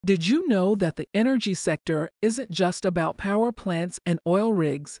Did you know that the energy sector isn't just about power plants and oil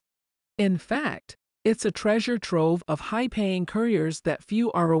rigs? In fact, it's a treasure trove of high-paying careers that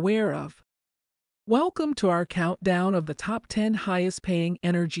few are aware of. Welcome to our countdown of the top 10 highest-paying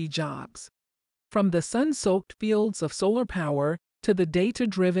energy jobs. From the sun-soaked fields of solar power to the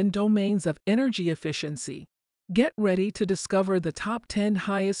data-driven domains of energy efficiency, get ready to discover the top 10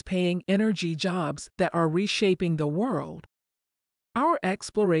 highest-paying energy jobs that are reshaping the world. Our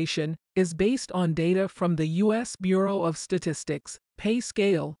exploration is based on data from the U.S. Bureau of Statistics, Pay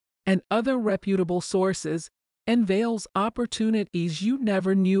Scale, and other reputable sources, and unveils opportunities you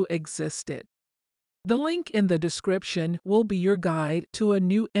never knew existed. The link in the description will be your guide to a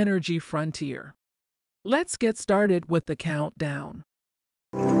new energy frontier. Let's get started with the countdown.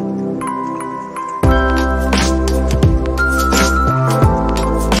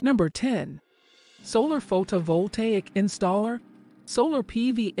 Number 10. Solar photovoltaic installer. Solar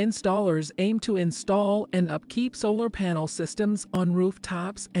PV installers aim to install and upkeep solar panel systems on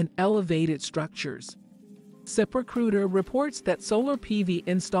rooftops and elevated structures. ZipRecruiter reports that solar PV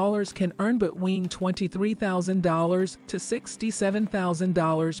installers can earn between $23,000 to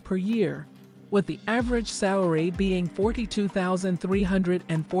 $67,000 per year, with the average salary being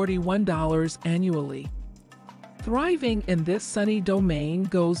 $42,341 annually. Thriving in this sunny domain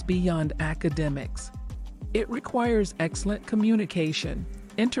goes beyond academics. It requires excellent communication,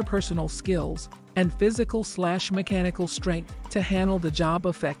 interpersonal skills, and physical/mechanical strength to handle the job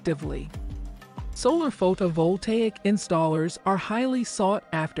effectively. Solar photovoltaic installers are highly sought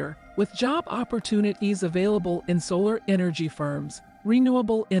after, with job opportunities available in solar energy firms,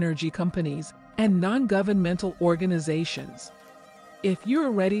 renewable energy companies, and non-governmental organizations. If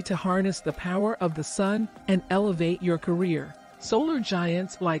you're ready to harness the power of the sun and elevate your career, solar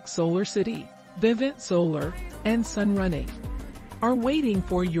giants like SolarCity, Vivint Solar, and Sunrunning are waiting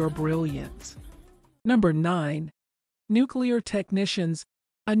for your brilliance. Number 9. Nuclear technicians.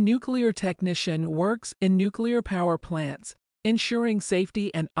 A nuclear technician works in nuclear power plants, ensuring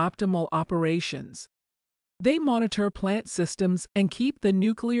safety and optimal operations. They monitor plant systems and keep the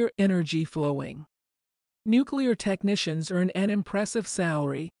nuclear energy flowing. Nuclear technicians earn an impressive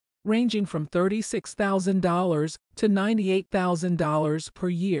salary, ranging from $36,000 to $98,000 per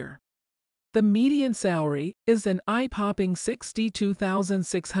year. The median salary is an eye-popping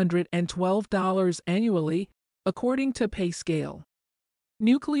 $62,612 annually, according to Pay Scale.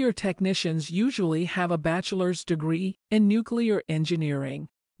 Nuclear technicians usually have a bachelor's degree in nuclear engineering,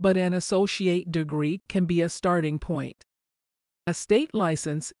 but an associate degree can be a starting point. A state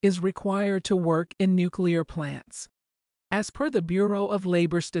license is required to work in nuclear plants. As per the Bureau of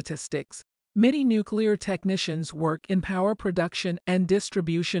Labor Statistics, many nuclear technicians work in power production and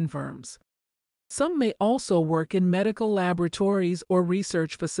distribution firms. Some may also work in medical laboratories or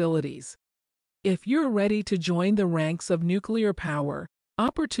research facilities. If you're ready to join the ranks of nuclear power,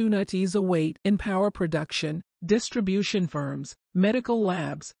 opportunities await in power production, distribution firms, medical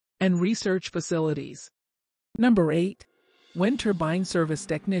labs, and research facilities. Number 8. Wind turbine service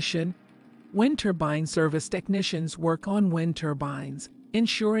technician. Wind turbine service technicians work on wind turbines,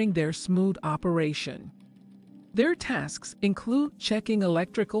 ensuring their smooth operation. Their tasks include checking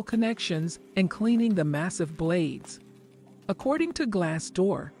electrical connections and cleaning the massive blades. According to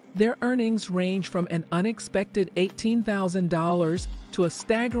Glassdoor, their earnings range from an unexpected $18,000 to a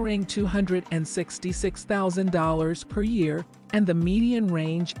staggering $266,000 per year, and the median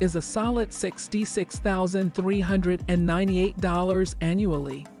range is a solid $66,398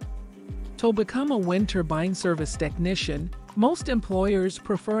 annually. To become a wind turbine service technician, most employers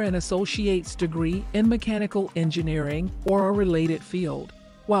prefer an associate's degree in mechanical engineering or a related field,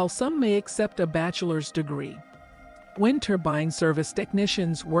 while some may accept a bachelor's degree. Wind turbine service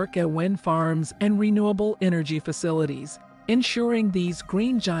technicians work at wind farms and renewable energy facilities, ensuring these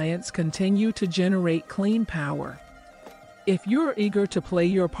green giants continue to generate clean power. If you're eager to play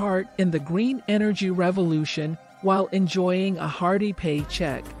your part in the green energy revolution while enjoying a hearty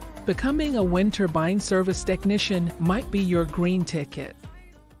paycheck, becoming a wind turbine service technician might be your green ticket.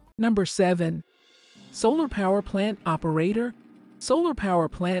 Number 7. Solar power plant operator. Solar power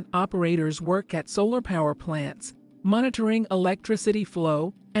plant operators work at solar power plants, monitoring electricity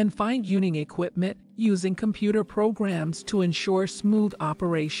flow and fine-tuning equipment using computer programs to ensure smooth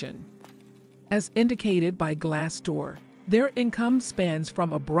operation. As indicated by Glassdoor, their income spans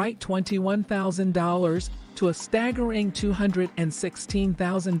from a bright $21,000 to a staggering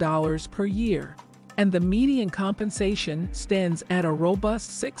 $216,000 per year, and the median compensation stands at a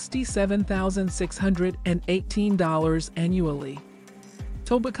robust $67,618 annually.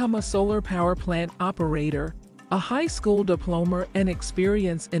 To become a solar power plant operator, A high school diploma and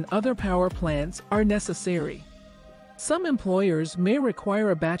experience in other power plants are necessary. Some employers may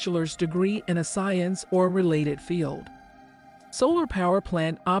require a bachelor's degree in a science or related field. Solar power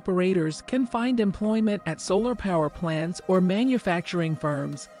plant operators can find employment at solar power plants or manufacturing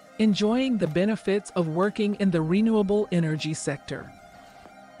firms, enjoying the benefits of working in the renewable energy sector.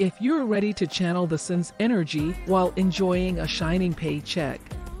 If you're ready to channel the sun's energy while enjoying a shining paycheck,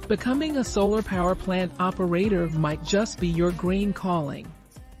 becoming a solar power plant operator might just be your green calling.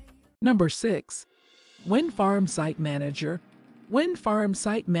 Number 6. Wind farm site manager. Wind farm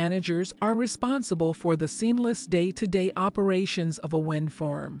site managers are responsible for the seamless day-to-day operations of a wind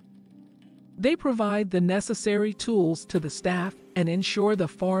farm. They provide the necessary tools to the staff and ensure the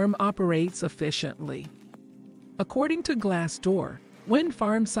farm operates efficiently. According to Glassdoor, wind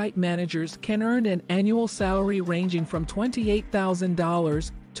farm site managers can earn an annual salary ranging from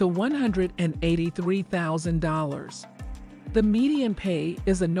 $28,000 to $183,000. The median pay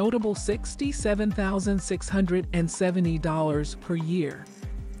is a notable $67,670 per year.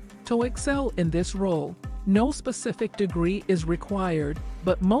 To excel in this role, no specific degree is required,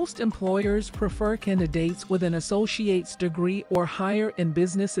 but most employers prefer candidates with an associate's degree or higher in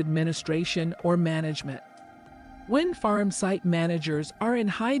business administration or management. Wind farm site managers are in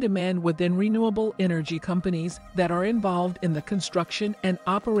high demand within renewable energy companies that are involved in the construction and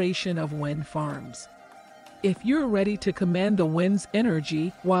operation of wind farms. If you're ready to command the wind's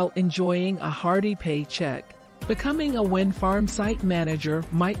energy while enjoying a hearty paycheck, becoming a wind farm site manager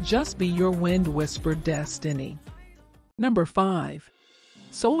might just be your wind-whispered destiny. Number 5.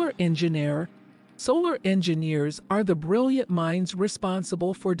 Solar engineer. Solar engineers are the brilliant minds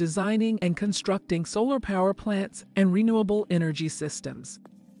responsible for designing and constructing solar power plants and renewable energy systems.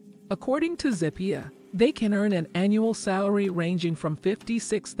 According to Zippia, they can earn an annual salary ranging from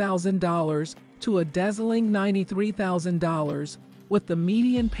 $56,000 to a dazzling $93,000, with the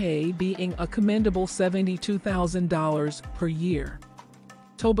median pay being a commendable $72,000 per year.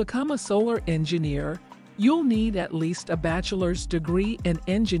 To become a solar engineer, you'll need at least a bachelor's degree in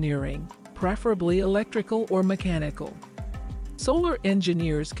engineering, preferably electrical or mechanical. Solar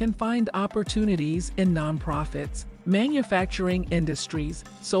engineers can find opportunities in nonprofits, manufacturing industries,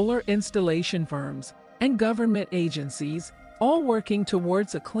 solar installation firms, and government agencies, all working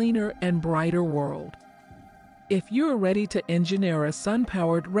towards a cleaner and brighter world. If you're ready to engineer a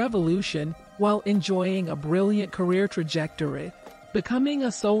sun-powered revolution while enjoying a brilliant career trajectory, becoming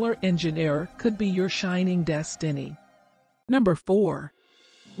a solar engineer could be your shining destiny. Number 4.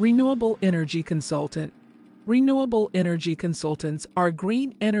 Renewable energy consultant. Renewable energy consultants are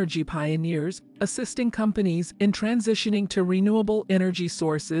green energy pioneers, assisting companies in transitioning to renewable energy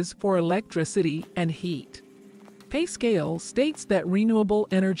sources for electricity and heat. Pay scale states that renewable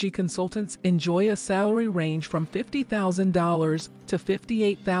energy consultants enjoy a salary range from $50,000 to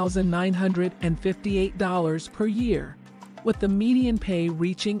 $58,958 per year, with the median pay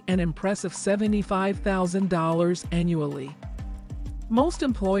reaching an impressive $75,000 annually. Most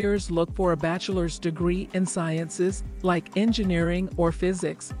employers look for a bachelor's degree in sciences like engineering or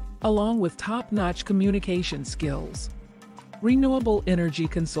physics, along with top-notch communication skills. Renewable energy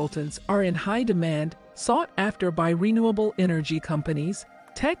consultants are in high demand, sought after by renewable energy companies,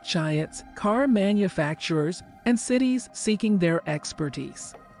 tech giants, car manufacturers, and cities seeking their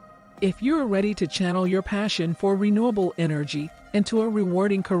expertise. If you're ready to channel your passion for renewable energy into a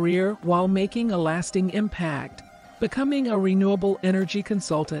rewarding career while making a lasting impact, becoming a renewable energy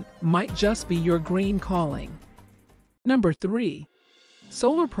consultant might just be your green calling. Number 3.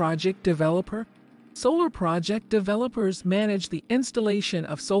 Solar project developer. Solar project developers manage the installation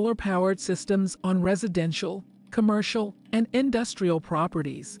of solar-powered systems on residential, commercial, and industrial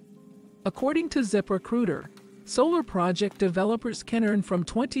properties. According to ZipRecruiter, solar project developers can earn from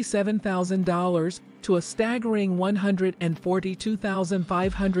 $27,000 to a staggering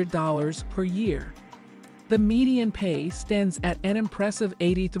 $142,500 per year. The median pay stands at an impressive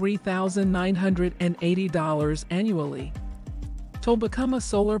 $83,980 annually. To become a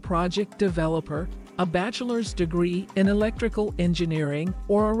solar project developer, a bachelor's degree in electrical engineering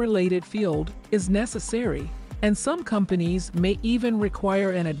or a related field is necessary, and some companies may even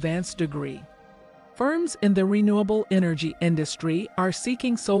require an advanced degree. Firms in the renewable energy industry are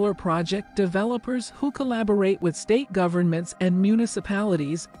seeking solar project developers who collaborate with state governments and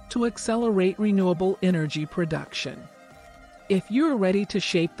municipalities to accelerate renewable energy production. If you're ready to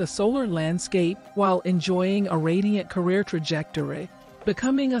shape the solar landscape while enjoying a radiant career trajectory,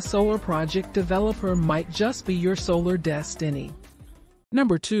 becoming a solar project developer might just be your solar destiny.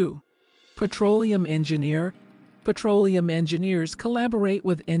 Number 2. Petroleum engineer. Petroleum engineers collaborate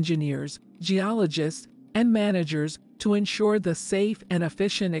with engineers, geologists, and managers to ensure the safe and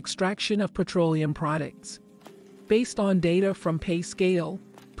efficient extraction of petroleum products. Based on data from PayScale,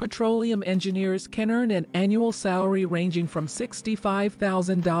 petroleum engineers can earn an annual salary ranging from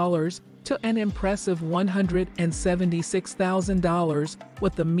 $65,000 to an impressive $176,000,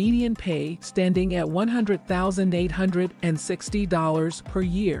 with the median pay standing at $100,860 per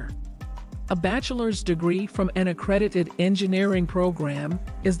year. A bachelor's degree from an accredited engineering program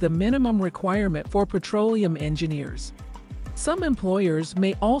is the minimum requirement for petroleum engineers. Some employers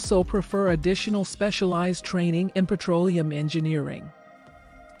may also prefer additional specialized training in petroleum engineering.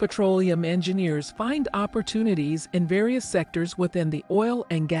 Petroleum engineers find opportunities in various sectors within the oil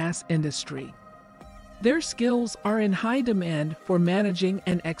and gas industry. Their skills are in high demand for managing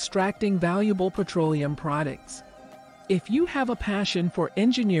and extracting valuable petroleum products. If you have a passion for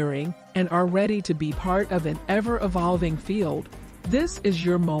engineering and are ready to be part of an ever-evolving field, this is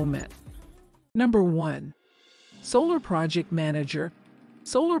your moment. Number 1. Solar Project Manager.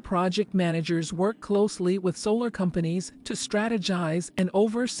 Solar project managers work closely with solar companies to strategize and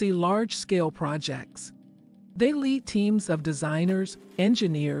oversee large-scale projects. They lead teams of designers,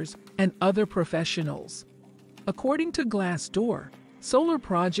 engineers, and other professionals. According to Glassdoor, solar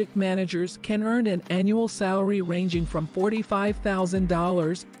project managers can earn an annual salary ranging from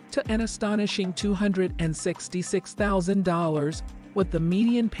 $45,000 to an astonishing $266,000, with the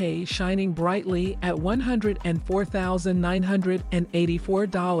median pay shining brightly at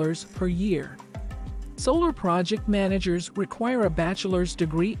 $104,984 per year. Solar project managers require a bachelor's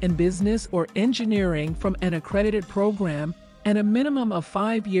degree in business or engineering from an accredited program and a minimum of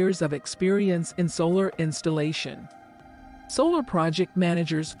 5 years of experience in solar installation. Solar project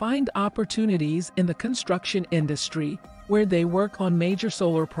managers find opportunities in the construction industry, where they work on major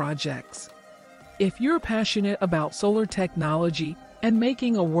solar projects. If you're passionate about solar technology and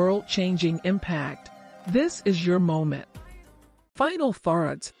making a world-changing impact, this is your moment. Final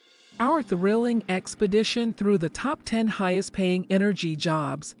thoughts. Our thrilling expedition through the top 10 highest-paying energy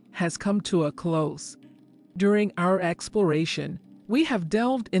jobs has come to a close. During our exploration, we have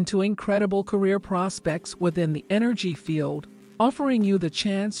delved into incredible career prospects within the energy field, offering you the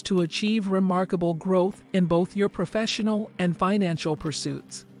chance to achieve remarkable growth in both your professional and financial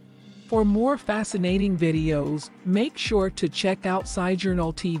pursuits. For more fascinating videos, make sure to check out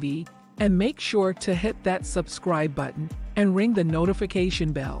SciJournal TV and make sure to hit that subscribe button and ring the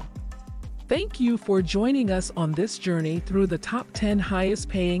notification bell. Thank you for joining us on this journey through the top 10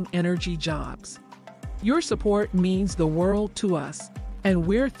 highest-paying energy jobs. Your support means the world to us, and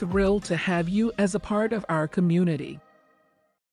we're thrilled to have you as a part of our community.